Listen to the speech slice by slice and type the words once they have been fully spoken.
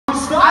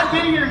I've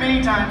been here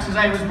many times because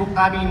I'm from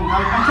Kansas City. So,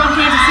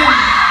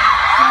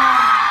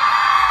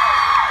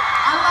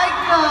 I like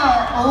the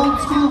old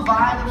school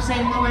vibe of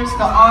St. Louis,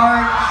 the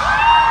arch,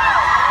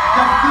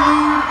 the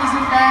food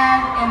isn't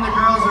bad, and the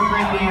girls are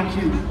pretty damn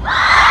cute.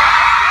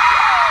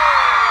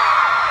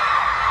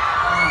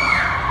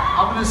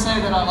 I'm gonna say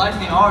that I like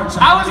the arch.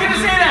 I was gonna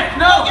say that.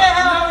 No.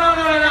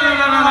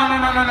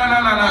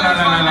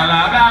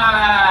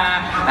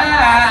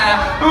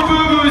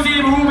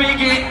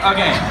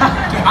 Okay.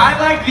 I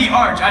like the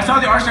arch. I saw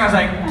the arch and I was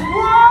like,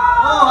 whoa.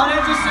 Oh, I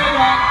didn't just say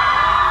that.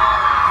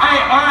 Hey,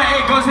 all right.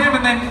 Hey, goes him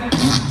and then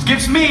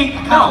skips me.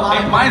 No,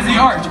 mine's the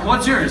arch.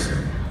 What's yours?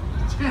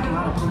 It's been a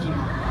lot of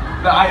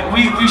Pokemon.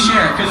 We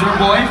share because we're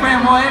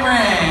boyfriend.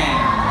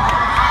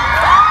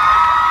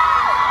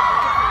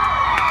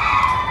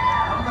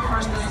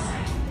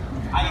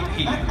 I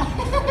hate you.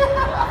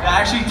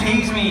 That actually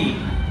tased me.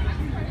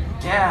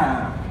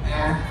 Yeah.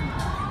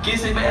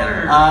 Kiss it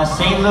better.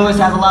 St. Louis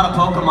has a lot of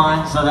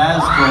Pokemon, so that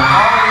is cool.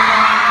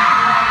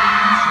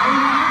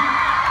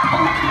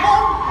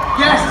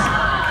 Yes!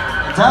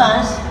 It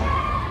does.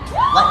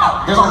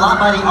 Like, there's a lot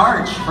by the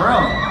arch, for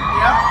real.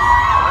 Yep.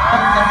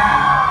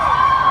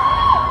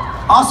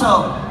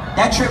 Also,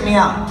 that tripped me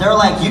out. They were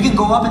like, you can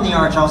go up in the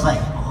arch. I was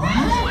like, what?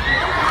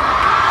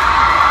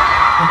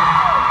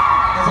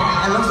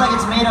 It looks like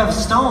it's made of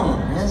stone.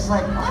 It's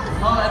like, what?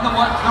 Oh, and the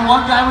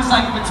one guy was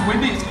like, if it's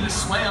windy, it's gonna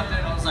sway up there.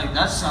 And I was like,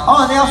 that sounds.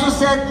 Oh, and they also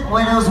said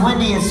when it was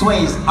windy, it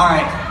sways. All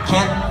right,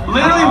 can't.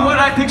 Literally, what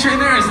I picture in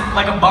there is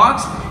like a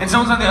box, and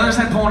someone's on the other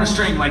side pulling a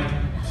string, like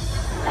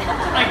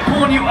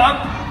pulling you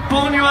up.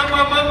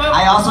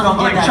 I also don't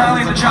get like that. Like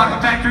Charlie in the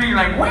Chocolate Factory, you're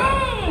like, whee!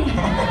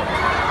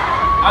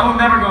 I will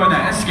never go in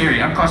that. That's scary.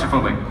 I'm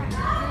claustrophobic.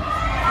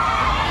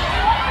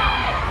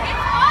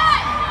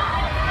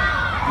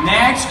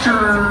 Next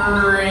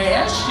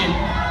question.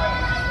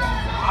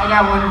 I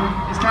got one.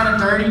 It's kind of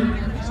dirty.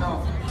 So,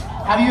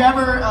 have you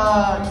ever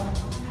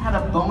had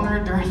a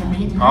boner during a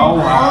meet and greet? Oh,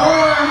 wow.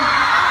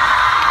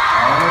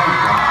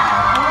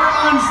 Or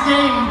on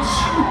stage?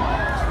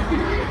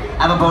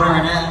 I have a boner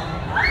in it.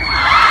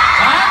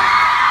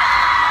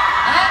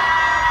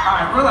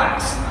 Alright,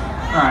 relax.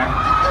 Alright.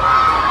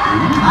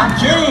 I'm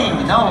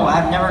kidding. No,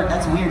 I've never.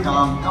 That's weird,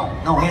 Dom.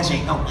 No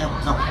handshake. No.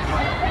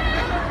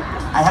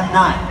 I have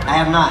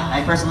not.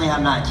 I personally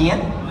have not.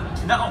 Kian?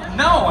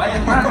 No, I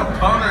didn't have a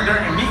boner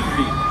during a meet and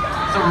greet.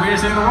 It's the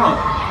weirdest thing in the world.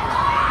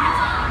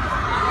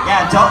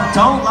 Yeah,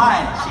 don't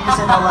lie. She just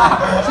said don't lie.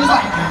 She's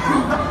like,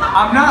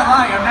 I'm not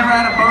lying. I've never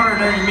had a boner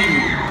during a meet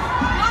and greet.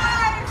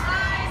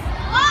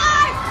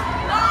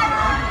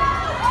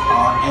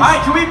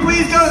 Alright, can we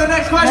please go to the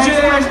next question?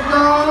 next question,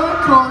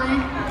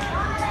 Corey.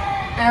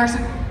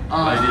 Harrison.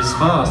 Ladies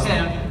first.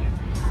 Okay.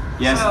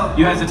 Yes, So-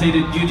 you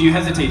hesitated. You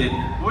hesitated.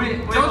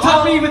 Don't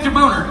tell me with your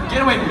boner.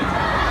 Get away from me.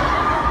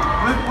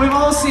 We've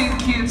all seen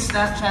Kian's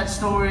Snapchat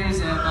stories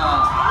and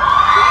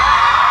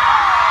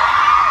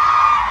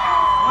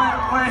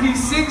where he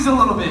sings a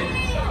little bit.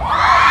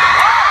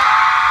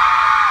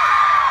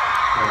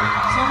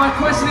 So my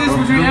question is,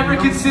 would you ever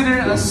consider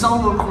a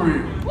solo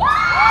career?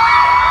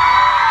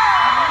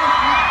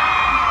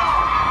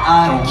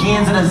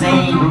 Kian's in a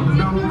zane.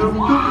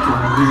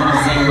 He's in a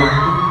zane.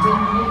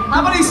 How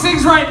about he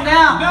sings right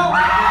now? No.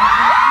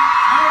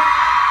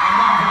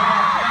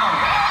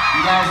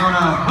 You guys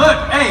wanna? Look,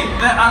 hey,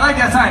 I like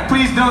that sign.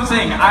 Please don't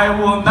sing. I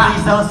will not.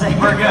 Please don't sing.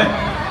 We're good.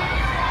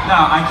 No,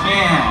 I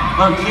can't.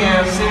 Look,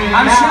 Kian, sing.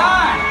 I'm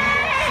shy.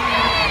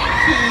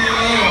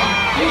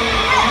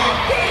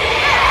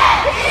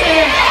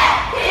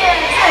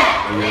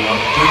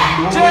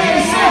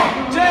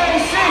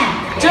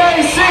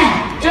 JC.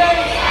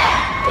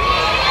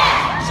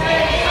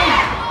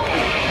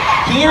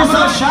 Kian is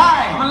so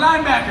shy. I'm a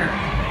linebacker.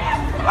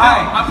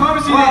 Alright, I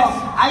promise you Well, this.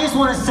 I just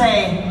want to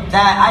say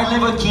that I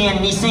live with Kian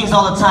and he sings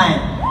all the time.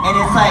 And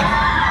it's like,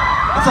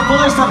 it's the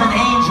fullest of an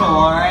angel,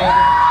 alright?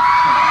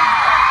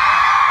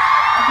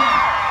 Okay.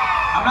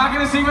 I'm not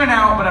gonna sing right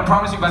now, but I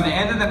promise you by the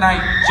end of the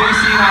night,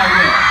 JC and I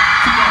will.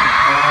 Together.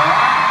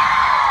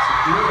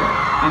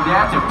 And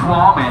that's a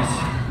promise.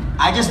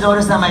 I just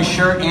noticed that my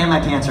shirt and my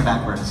pants are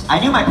backwards. I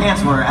knew my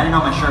pants were, I didn't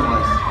know my shirt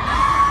was.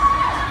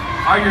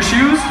 Are your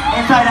shoes?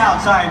 Inside out,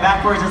 sorry,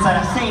 backwards,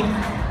 inside out, same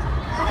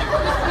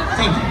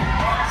thing.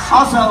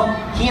 Also,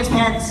 Kian's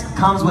pants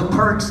comes with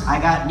perks. I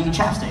got new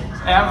chapstick.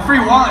 Hey, I have a free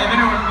wallet if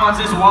anyone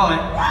wants this wallet.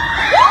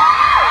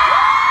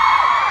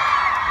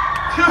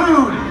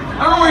 Dude,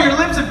 I don't know where your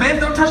lips have been.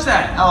 Don't touch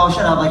that. Oh,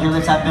 shut up, like your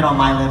lips have been on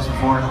my lips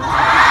before. whoa!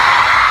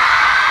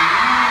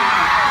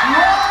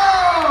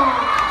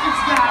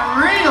 It's got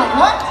real.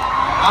 What?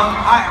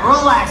 Alright,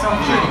 relax, I'm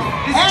kidding.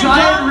 Is And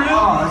giant don't real?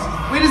 pause.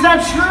 Wait, is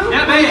that true?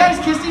 Yeah, You babe. guys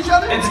kissed each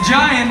other? It's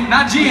giant,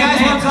 not G. You guys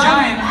It's want gum?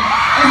 giant.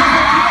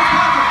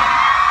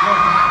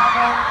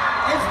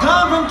 It's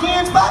gum from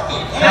Kian's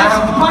pocket. That's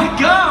my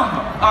gum.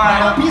 All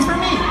A right. piece for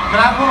me. Can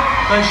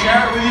I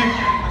share it with you?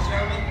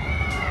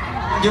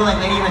 Do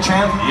like Lady and the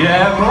Tramp?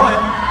 Yeah, boy.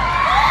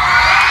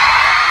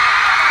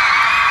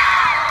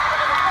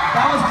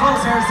 That was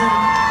close, Harrison.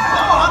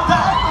 Oh, I'm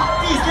done.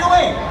 Please, get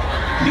away.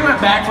 He went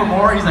back for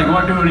more. He's like,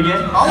 want to do it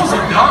again? Almost a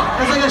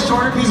dunk. It's like a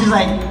shorter piece. He's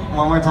like,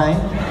 one more time.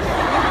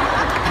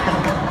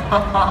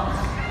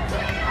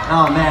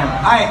 Oh man.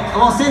 All right.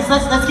 Well,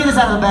 let's get this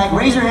out of the bag.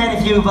 Raise your hand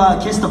if you've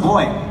kissed a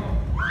boy.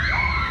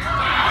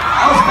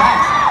 That was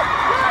fast.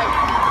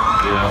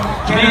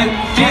 Yeah. Ken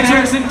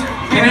Harrison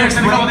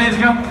a couple days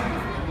ago.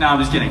 No, I'm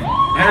just kidding.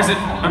 Harrison,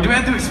 do we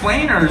have to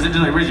explain, or is it just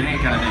like raise your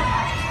hand kind of thing?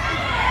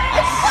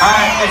 All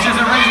right, it's just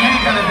a raise your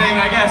hand kind of thing,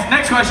 I guess.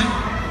 Next question.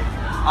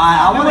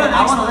 I want to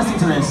listen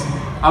to this.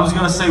 I was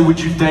gonna say, would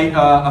you date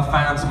a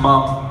fan's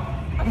mom?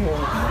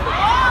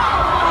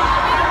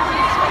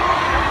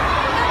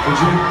 Would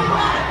you?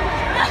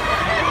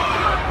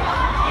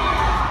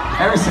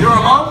 Harrison. You're a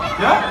mom?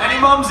 Yeah? Any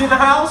moms in the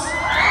house?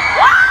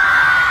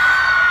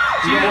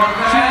 She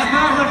does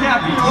not look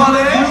happy. You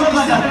look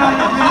like a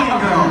Korean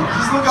girl.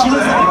 She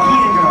looks like a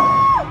Korean girl.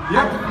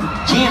 Yep.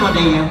 Gian will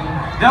date you.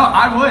 No,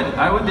 I would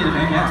date a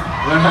man, yeah.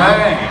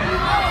 Hey.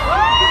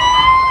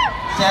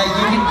 So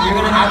you're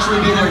gonna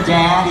actually be their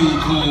daddy,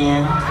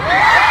 Gian.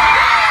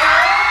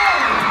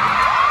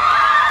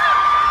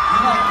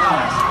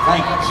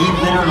 Like he'd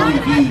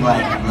literally be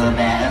like the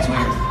dad. That's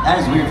weird. That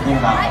is weird to think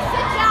about.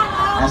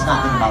 That's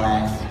not thinking about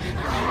that.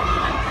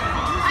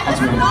 That's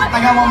weird. I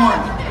got one more.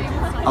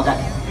 Okay.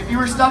 If you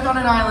were stuck on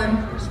an island,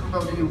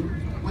 both of you,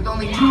 with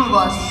only two of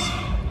us,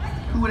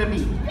 who would it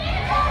be?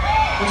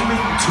 What do you mean,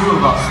 two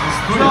of us? There's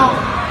three So, of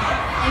us.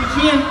 and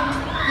Kian,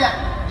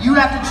 yeah, you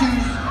have to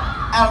choose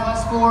out of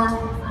us four,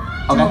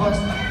 two Okay. of us,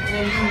 and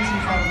then you would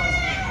choose out of us.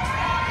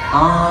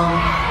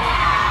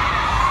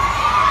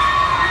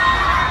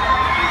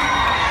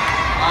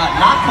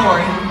 Not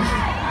Corey.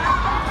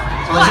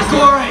 So let's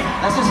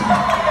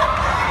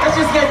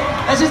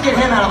just get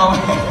him out of the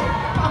way.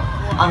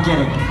 I'm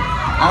kidding.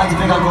 I like to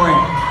pick on Corey. I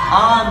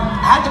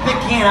have to pick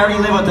Kian. I already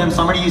live with him,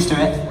 so I'm already used to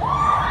it.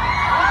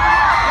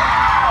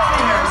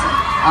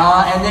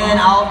 And then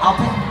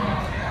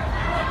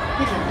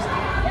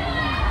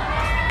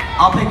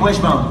I'll pick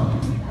Wishbone.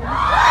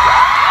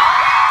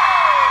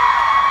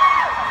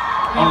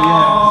 Oh, yeah.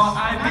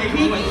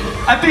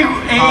 I pick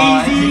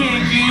AZ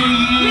and Gee.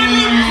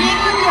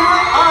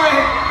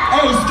 Alright,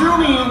 hey, screw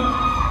me.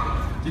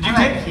 Did you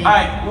pick?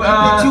 Alright, You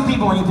pick two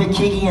people when you pick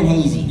Kiki and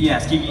Hazy.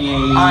 yes, Kiki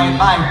and Alright,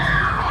 bye.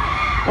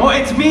 Well,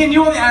 it's me and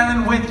you on the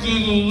island with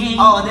Kiki.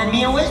 Oh, and then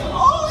me and Wishbone.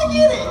 Oh, I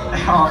get it.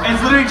 Oh,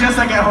 it's literally just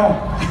like at home.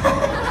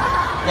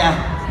 Yeah.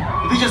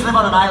 We just live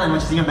on an island,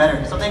 which is even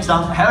better. So thanks,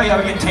 Dom. Hell yeah,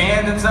 we get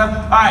tanned and stuff.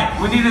 Alright,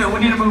 we need to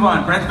move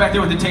on. Brent's back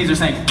there with the taser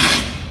saying,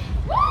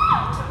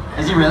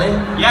 Is he really?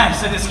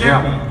 yes, and it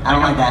scared me. I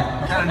don't like that.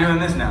 I'm kind of doing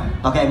this now.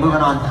 Okay,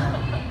 moving on.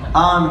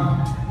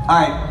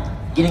 Alright,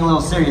 getting a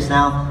little serious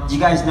now. Do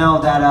you guys know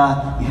that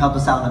you helped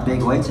us out in a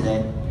big way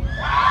today?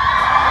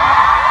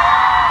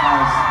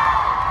 Guys,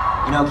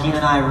 you know, Keen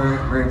and I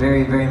we're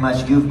very, very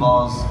much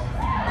goofballs.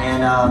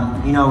 And,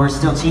 you know, we're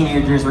still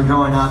teenagers, we're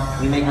growing up,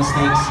 we make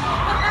mistakes.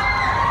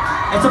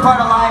 It's a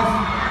part of life,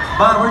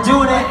 but we're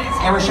doing it,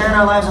 and we're sharing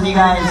our lives with you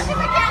guys.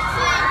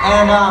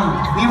 And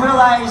we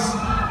realize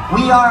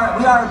we are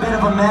a bit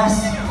of a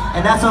mess,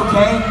 and that's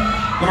okay.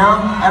 You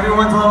know,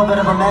 everyone's a little bit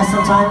of a mess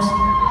sometimes.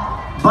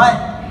 But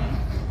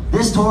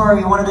this tour,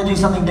 we wanted to do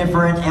something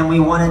different, and we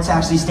wanted to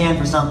actually stand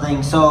for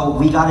something, so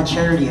we got a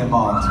charity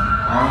involved.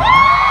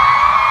 Right?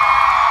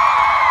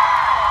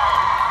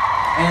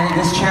 And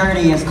this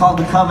charity is called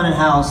the Covenant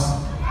House.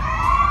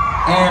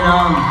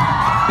 And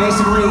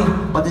basically,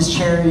 what this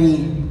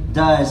charity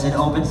does, it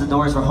opens the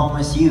doors for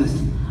homeless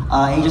youth,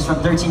 ages from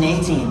 13 to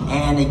 18,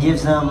 and it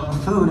gives them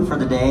food for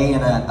the day,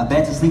 and a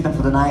bed to sleep in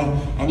for the night,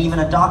 and even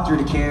a doctor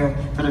to care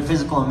for their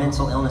physical and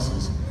mental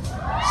illnesses.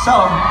 So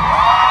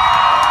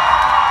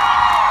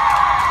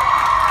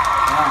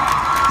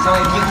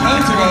if you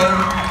came today,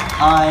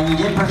 and you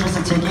did purchase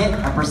a ticket,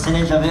 a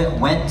percentage of it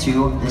went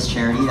to this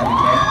charity that we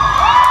care.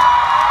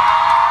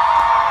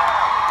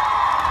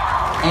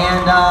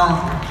 And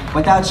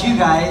without you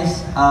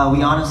guys,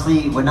 we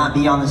honestly would not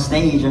be on the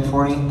stage and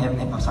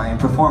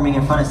performing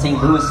in front of St.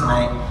 Louis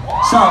tonight.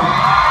 So,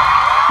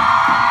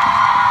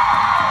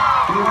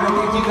 we want to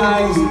thank you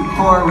guys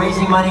for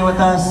raising money with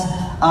us,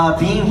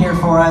 being here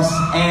for us,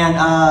 and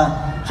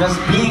just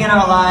being in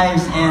our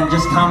lives and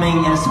just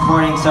coming and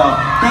supporting. So,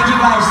 thank you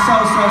guys so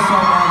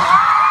much.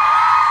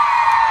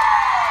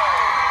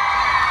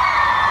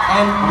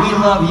 And we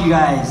love you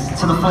guys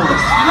to the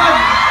fullest.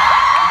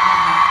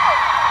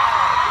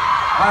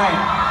 Alright,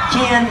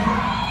 Kian,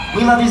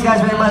 we love these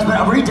guys very much, but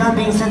are we done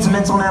being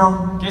sentimental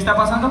now? ¿Qué está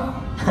pasando?